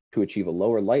fixture to achieve a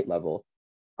lower light level,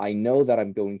 I know that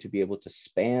I'm going to be able to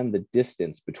span the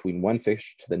distance between one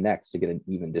fixture to the next to get an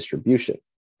even distribution.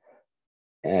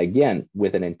 And again,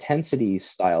 with an intensity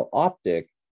style optic,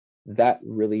 that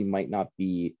really might not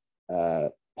be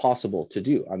possible to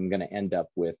do. I'm going to end up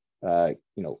with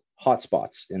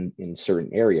hotspots in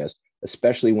certain areas,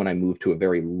 especially when I move to a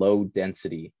very low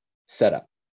density setup.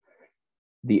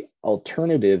 The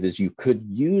alternative is you could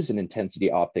use an intensity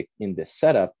optic in this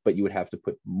setup, but you would have to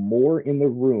put more in the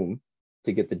room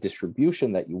to get the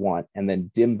distribution that you want and then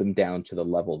dim them down to the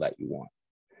level that you want.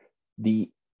 The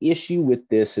issue with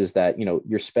this is that,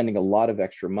 you're spending a lot of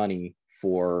extra money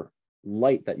for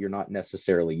light that you're not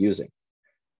necessarily using.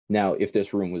 Now, if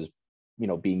this room was,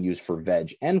 being used for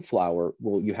veg and flower,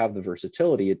 well, you have the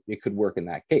versatility. It could work in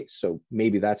that case. So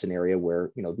maybe that's an area where,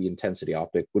 the intensity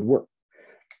optic would work.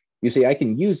 You see, I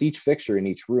can use each fixture in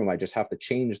each room. I just have to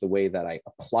change the way that I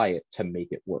apply it to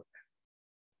make it work.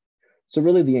 So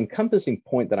really the encompassing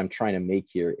point that I'm trying to make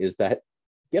here is that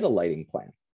get a lighting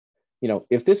plan.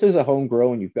 If this is a home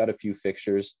grow and you've got a few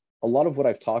fixtures, a lot of what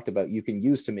I've talked about, you can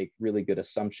use to make really good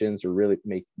assumptions or really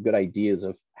make good ideas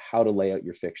of how to lay out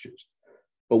your fixtures.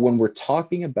 But when we're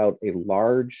talking about a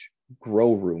large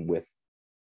grow room with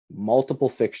multiple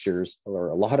fixtures or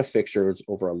a lot of fixtures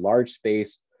over a large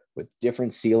space with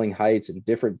different ceiling heights and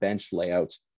different bench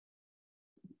layouts,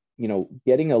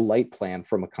 getting a light plan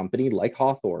from a company like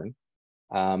Hawthorne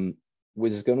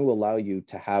was going to allow you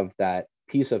to have that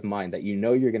peace of mind that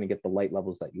you're going to get the light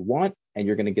levels that you want and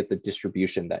you're going to get the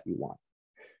distribution that you want.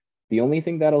 The only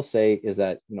thing that I'll say is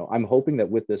that, I'm hoping that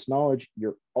with this knowledge,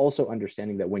 you're also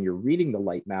understanding that when you're reading the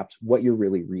light maps, what you're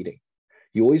really reading.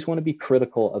 You always want to be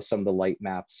critical of some of the light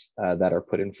maps that are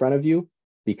put in front of you,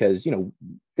 because,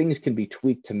 things can be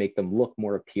tweaked to make them look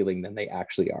more appealing than they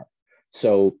actually are.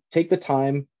 So take the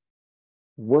time,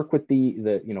 work with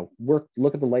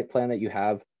look at the light plan that you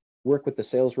have, work with the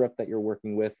sales rep that you're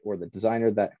working with or the designer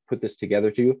that put this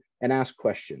together to you, and ask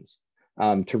questions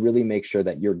to really make sure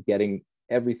that you're getting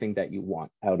everything that you want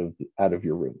out of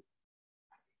your room.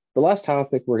 The last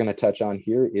topic we're going to touch on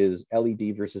here is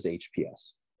LED versus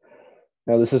HPS.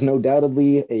 Now, this is no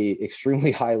doubtedly an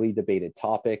extremely highly debated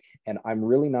topic, and I'm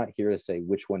really not here to say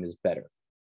which one is better,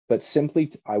 but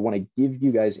simply I want to give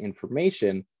you guys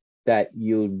information that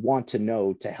you want to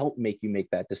know to help make you make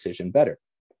that decision better.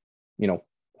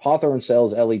 Hawthorne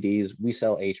sells LEDs, we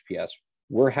sell HPS.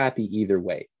 We're happy either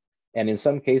way. And in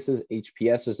some cases,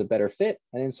 HPS is a better fit,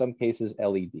 and in some cases,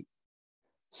 LED.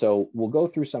 So we'll go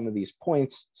through some of these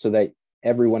points so that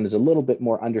everyone is a little bit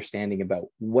more understanding about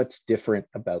what's different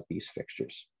about these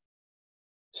fixtures.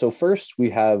 So first, we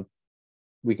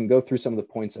can go through some of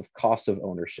the points of cost of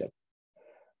ownership.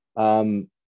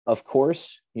 Of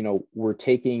course, we're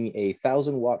taking a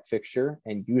 1,000-watt fixture,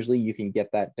 and usually you can get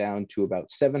that down to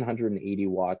about 780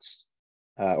 watts,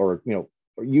 or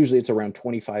usually it's around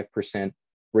 25%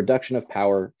 reduction of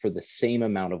power for the same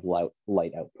amount of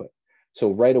light output.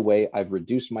 So right away, I've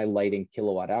reduced my lighting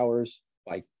kilowatt hours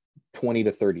by 20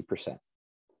 to 30%.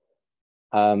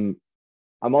 I'm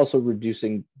also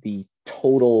reducing the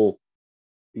total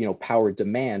power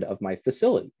demand of my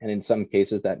facility. And in some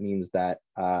cases, that means that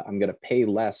I'm going to pay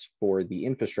less for the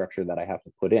infrastructure that I have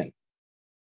to put in.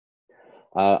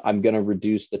 I'm going to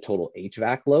reduce the total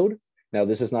HVAC load. Now,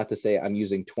 this is not to say I'm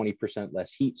using 20%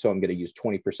 less heat, so I'm going to use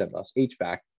 20% less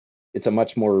HVAC. It's a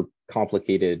much more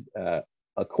complicated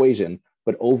equation,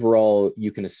 but overall,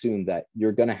 you can assume that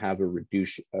you're going to have a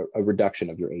reduction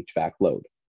of your HVAC load.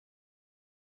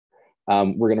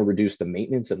 We're going to reduce the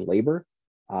maintenance and labor.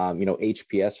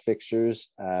 HPS fixtures,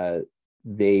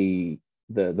 the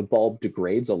bulb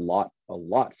degrades a lot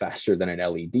faster than an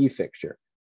LED fixture.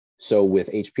 So with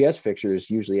HPS fixtures,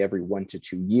 usually every 1 to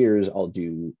 2 years, I'll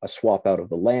do a swap out of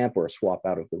the lamp or a swap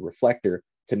out of the reflector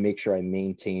to make sure I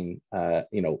maintain, a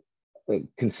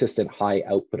consistent high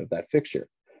output of that fixture.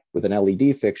 With an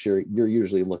LED fixture, you're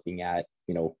usually looking at,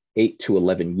 8 to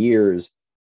 11 years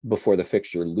before the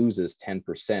fixture loses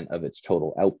 10% of its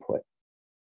total output.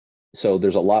 So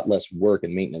there's a lot less work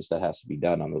and maintenance that has to be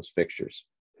done on those fixtures.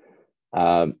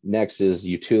 Next is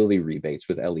utility rebates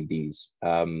with LEDs.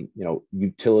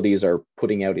 Utilities are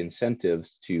putting out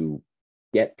incentives to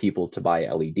get people to buy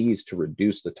LEDs to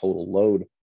reduce the total load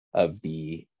of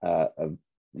the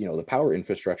power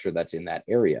infrastructure that's in that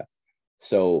area.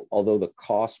 So although the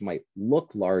cost might look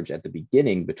large at the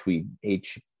beginning between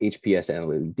HPS and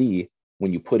LED,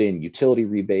 when you put in utility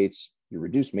rebates, you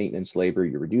reduce maintenance labor,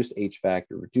 you reduce HVAC,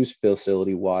 you reduce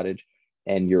facility wattage,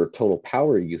 and your total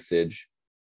power usage,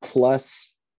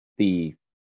 plus the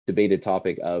debated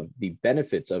topic of the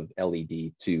benefits of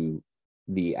LED to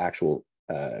the actual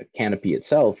canopy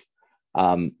itself,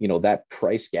 that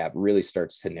price gap really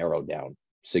starts to narrow down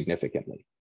significantly.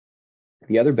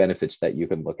 The other benefits that you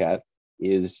can look at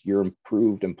is your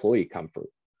improved employee comfort.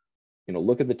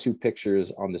 Look at the two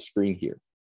pictures on the screen here.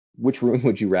 Which room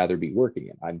would you rather be working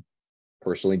in? I'm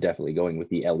personally definitely going with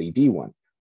the LED one.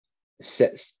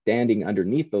 Standing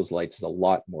underneath those lights is a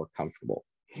lot more comfortable.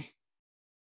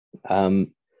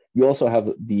 You also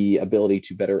have the ability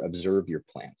to better observe your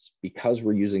plants. Because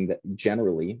we're using that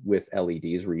generally with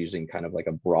LEDs, we're using kind of like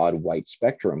a broad white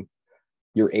spectrum.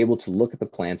 You're able to look at the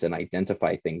plants and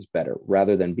identify things better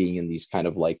rather than being in these kind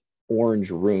of like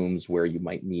orange rooms where you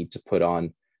might need to put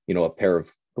on, a pair of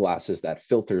glasses that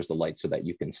filters the light so that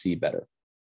you can see better.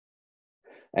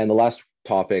 And the last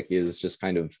topic is just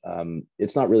kind of,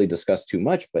 it's not really discussed too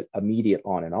much, but immediate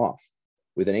on and off.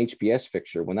 With an HPS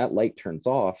fixture, when that light turns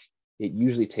off, it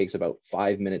usually takes about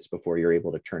 5 minutes before you're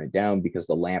able to turn it down because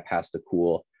the lamp has to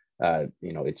cool.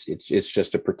 It's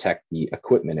just to protect the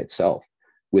equipment itself.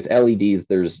 With LEDs,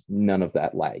 there's none of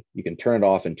that lag. You can turn it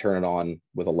off and turn it on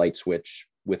with a light switch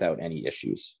without any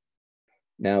issues.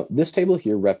 Now, this table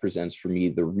here represents for me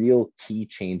the real key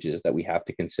changes that we have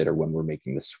to consider when we're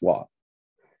making the swap.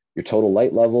 Your total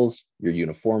light levels, your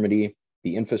uniformity,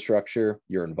 the infrastructure,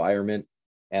 your environment,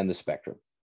 and the spectrum.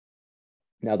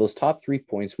 Now, those top 3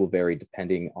 points will vary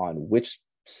depending on which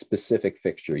specific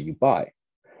fixture you buy.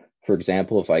 For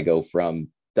example, if I go from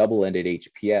double-ended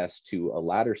HPS to a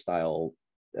ladder style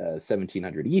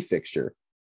 1700E fixture,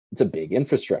 it's a big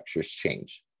infrastructure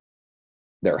change.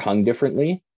 They're hung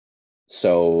differently,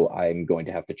 so I'm going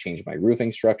to have to change my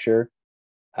roofing structure.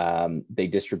 They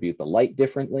distribute the light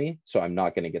differently, so I'm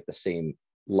not going to get the same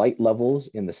light levels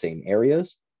in the same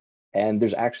areas. And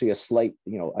there's actually a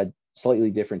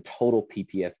slightly different total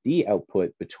PPFD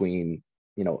output between,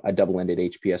 a double-ended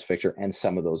HPS fixture and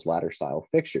some of those ladder style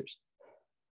fixtures.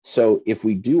 So if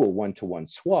we do a one-to-one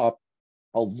swap,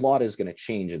 a lot is going to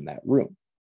change in that room.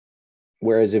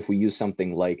 Whereas if we use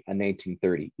something like a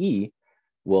 1930E,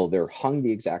 well, they're hung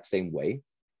the exact same way.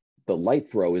 The light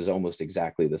throw is almost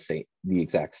exactly the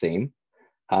exact same.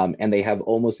 And they have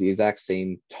almost the exact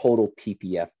same total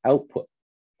PPF output.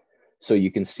 So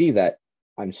you can see that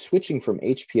I'm switching from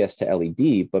HPS to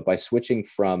LED, but by switching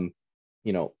from,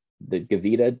 the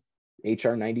Gavita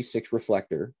HR96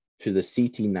 reflector to the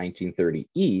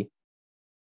CT1930E,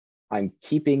 I'm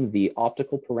keeping the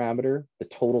optical parameter, the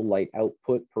total light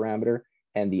output parameter,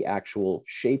 and the actual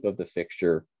shape of the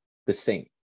fixture the same.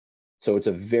 So it's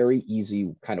a very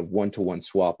easy kind of one-to-one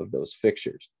swap of those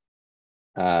fixtures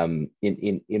in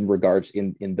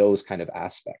those kind of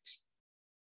aspects.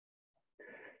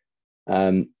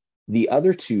 The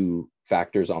other two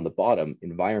factors on the bottom,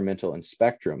 environmental and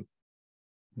spectrum,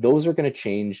 those are going to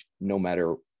change no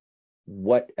matter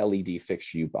what LED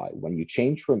fixture you buy. When you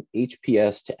change from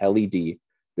HPS to LED,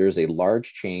 there's a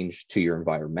large change to your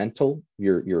environmental,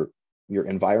 your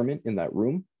environment in that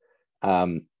room.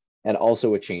 and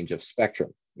also a change of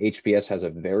spectrum. HPS has a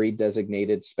very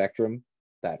designated spectrum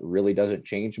that really doesn't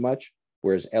change much,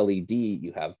 whereas LED,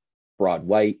 you have broad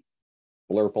white,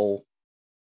 blurple,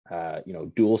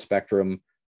 dual spectrum,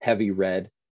 heavy red.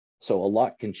 So a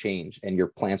lot can change and your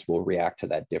plants will react to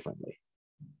that differently.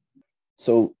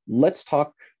 So let's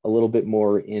talk a little bit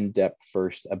more in depth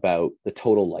first about the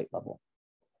total light level.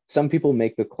 Some people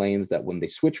make the claims that when they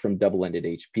switch from double-ended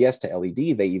HPS to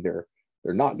LED,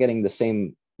 they're not getting the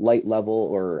same light level,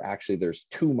 or actually there's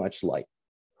too much light.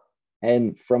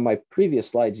 And from my previous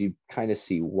slides, you kind of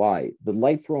see why. The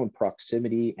light throw and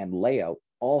proximity and layout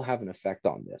all have an effect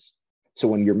on this. So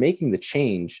when you're making the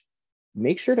change,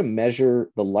 make sure to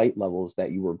measure the light levels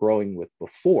that you were growing with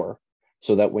before,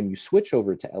 so that when you switch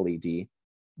over to LED,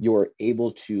 you're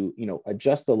able to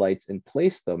adjust the lights and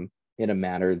place them in a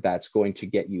manner that's going to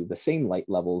get you the same light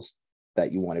levels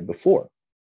that you wanted before.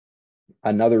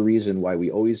 Another reason why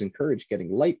we always encourage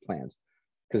getting light plans,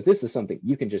 because this is something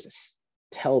you can just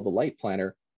tell the light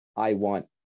planner, I want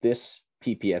this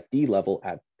PPFD level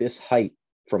at this height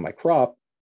for my crop,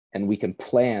 and we can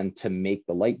plan to make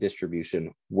the light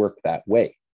distribution work that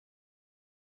way.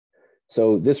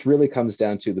 So this really comes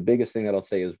down to the biggest thing that I'll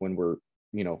say is when we're,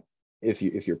 if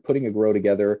you're putting a grow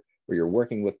together or you're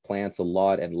working with plants a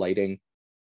lot and lighting,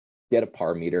 get a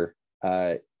par meter.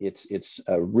 It's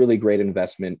a really great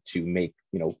investment to make,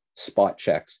 spot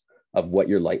checks of what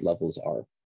your light levels are.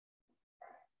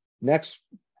 Next,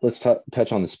 let's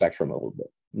touch on the spectrum a little bit.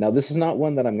 Now, this is not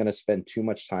one that I'm going to spend too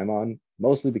much time on,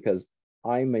 mostly because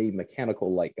I'm a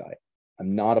mechanical light guy.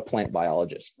 I'm not a plant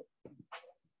biologist.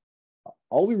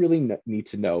 All we really need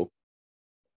to know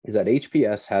is that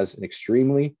HPS has an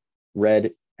extremely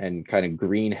red and kind of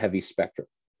green heavy spectrum,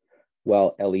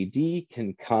 while LED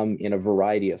can come in a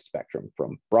variety of spectrum,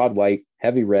 from broad white,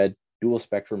 heavy red, dual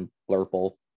spectrum,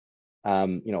 blurple.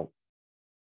 And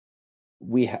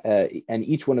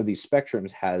each one of these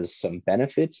spectrums has some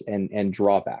benefits and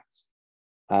drawbacks.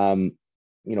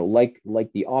 Like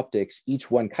the optics, each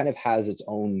one kind of has its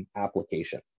own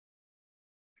application.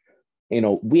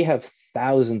 We have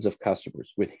thousands of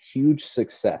customers with huge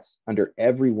success under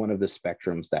every one of the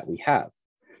spectrums that we have.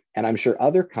 And I'm sure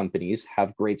other companies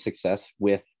have great success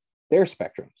with their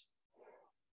spectrums.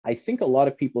 I think a lot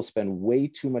of people spend way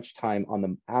too much time on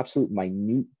the absolute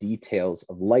minute details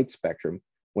of light spectrum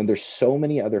when there's so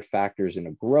many other factors in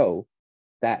a grow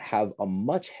that have a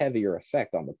much heavier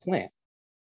effect on the plant.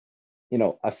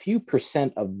 A few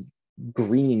percent of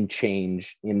green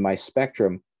change in my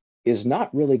spectrum is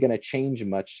not really going to change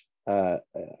much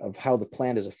of how the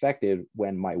plant is affected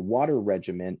when my water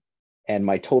regimen and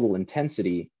my total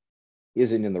intensity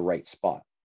isn't in the right spot.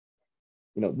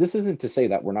 This isn't to say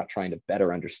that we're not trying to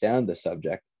better understand the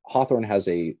subject. Hawthorne has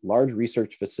a large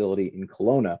research facility in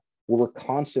Kelowna where we're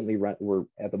constantly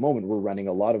at the moment we're running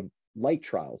a lot of light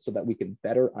trials so that we can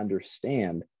better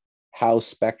understand how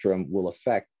spectrum will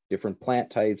affect different plant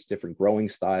types, different growing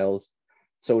styles.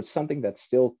 So it's something that's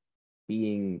still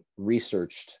being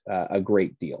researched a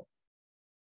great deal.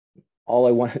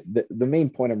 The main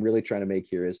point I'm really trying to make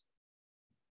here is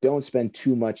don't spend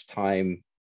too much time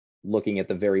looking at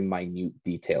the very minute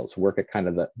details. Work at kind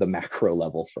of the macro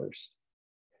level first.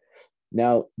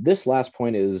 Now, this last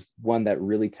point is one that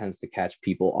really tends to catch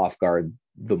people off guard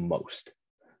the most.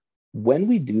 When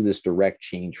we do this direct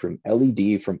change from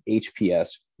LED from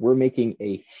HPS, we're making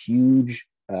a huge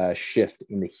shift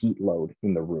in the heat load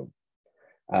in the room.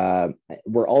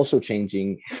 We're also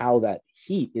changing how that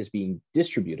heat is being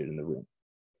distributed in the room.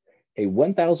 A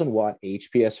 1,000 watt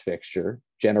HPS fixture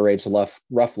generates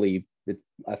roughly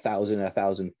 1,000,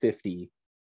 1,050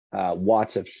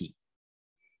 watts of heat.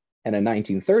 And a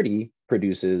 1930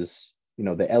 produces,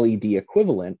 the LED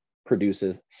equivalent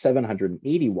produces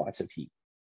 780 watts of heat.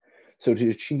 So to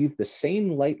achieve the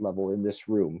same light level in this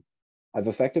room, I've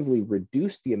effectively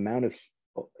reduced the amount of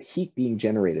heat being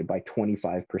generated by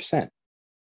 25%.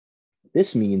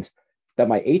 This means that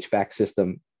my HVAC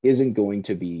system isn't going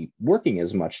to be working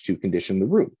as much to condition the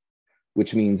room,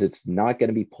 which means it's not going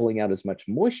to be pulling out as much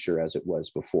moisture as it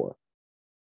was before,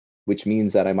 which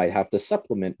means that I might have to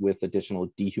supplement with additional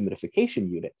dehumidification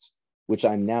units, which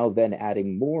I'm now then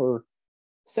adding more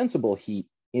sensible heat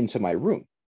into my room.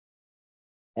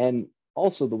 And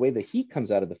also the way the heat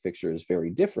comes out of the fixture is very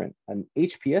different. An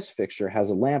HPS fixture has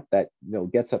a lamp that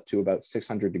gets up to about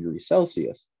 600 degrees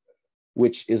Celsius,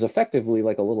 which is effectively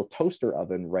like a little toaster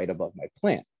oven right above my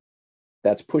plant.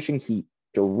 That's pushing heat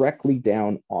directly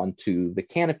down onto the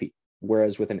canopy.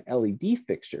 Whereas with an LED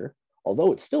fixture,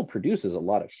 although it still produces a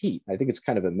lot of heat, I think it's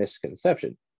kind of a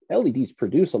misconception. LEDs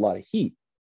produce a lot of heat.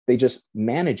 They just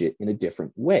manage it in a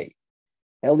different way.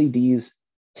 LEDs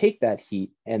take that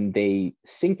heat and they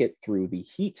sink it through the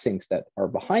heat sinks that are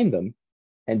behind them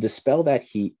and dispel that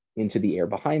heat into the air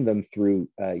behind them through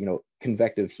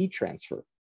convective heat transfer.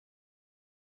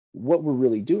 What we're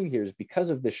really doing here is, because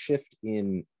of the shift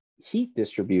in heat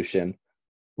distribution,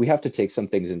 we have to take some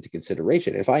things into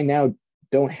consideration. If I now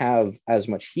don't have as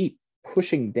much heat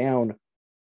pushing down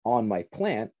on my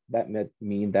plant, that might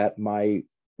mean that my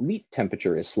leaf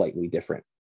temperature is slightly different,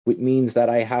 which means that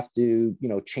I have to,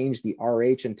 change the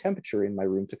RH and temperature in my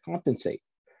room to compensate.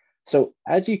 So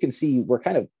as you can see, we're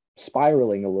kind of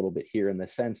spiraling a little bit here, in the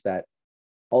sense that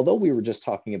although we were just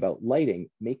talking about lighting,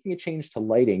 making a change to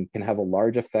lighting can have a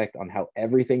large effect on how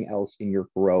everything else in your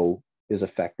grow is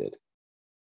affected.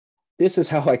 This is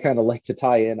how I kind of like to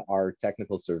tie in our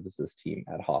technical services team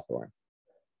at Hawthorne.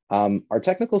 Our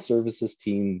technical services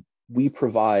team, we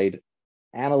provide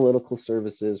analytical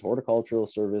services, horticultural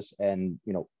service, and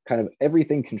kind of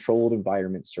everything controlled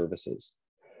environment services.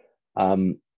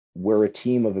 We're a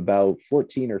team of about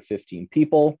 14 or 15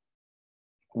 people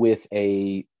with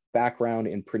a background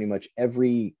in pretty much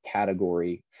every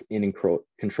category in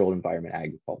controlled environment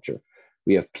agriculture.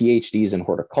 We have PhDs in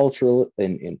horticulture,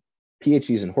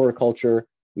 PhDs in horticulture.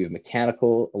 We have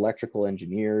mechanical, electrical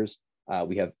engineers.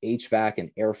 We have HVAC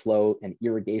and airflow and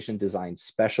irrigation design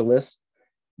specialists.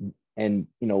 And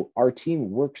our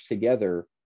team works together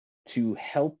to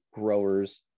help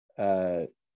growers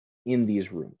in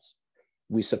these rooms.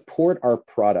 We support our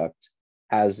product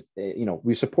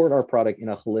we support our product in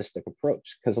a holistic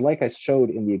approach, because like I showed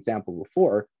in the example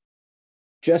before,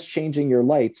 just changing your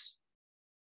lights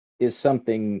is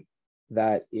something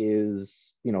that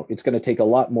is, it's going to take a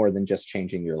lot more than just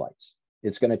changing your lights.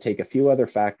 It's going to take a few other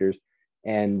factors,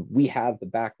 and we have the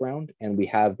background and we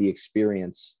have the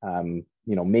experience,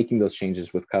 making those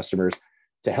changes with customers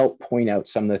to help point out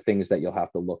some of the things that you'll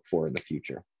have to look for in the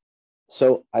future.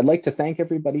 So I'd like to thank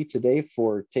everybody today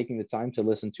for taking the time to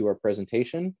listen to our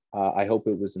presentation. I hope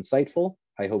it was insightful.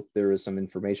 I hope there is some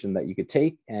information that you could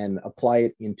take and apply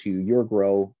it into your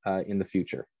grow in the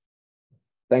future.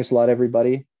 Thanks a lot,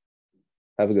 everybody.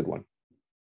 Have a good one.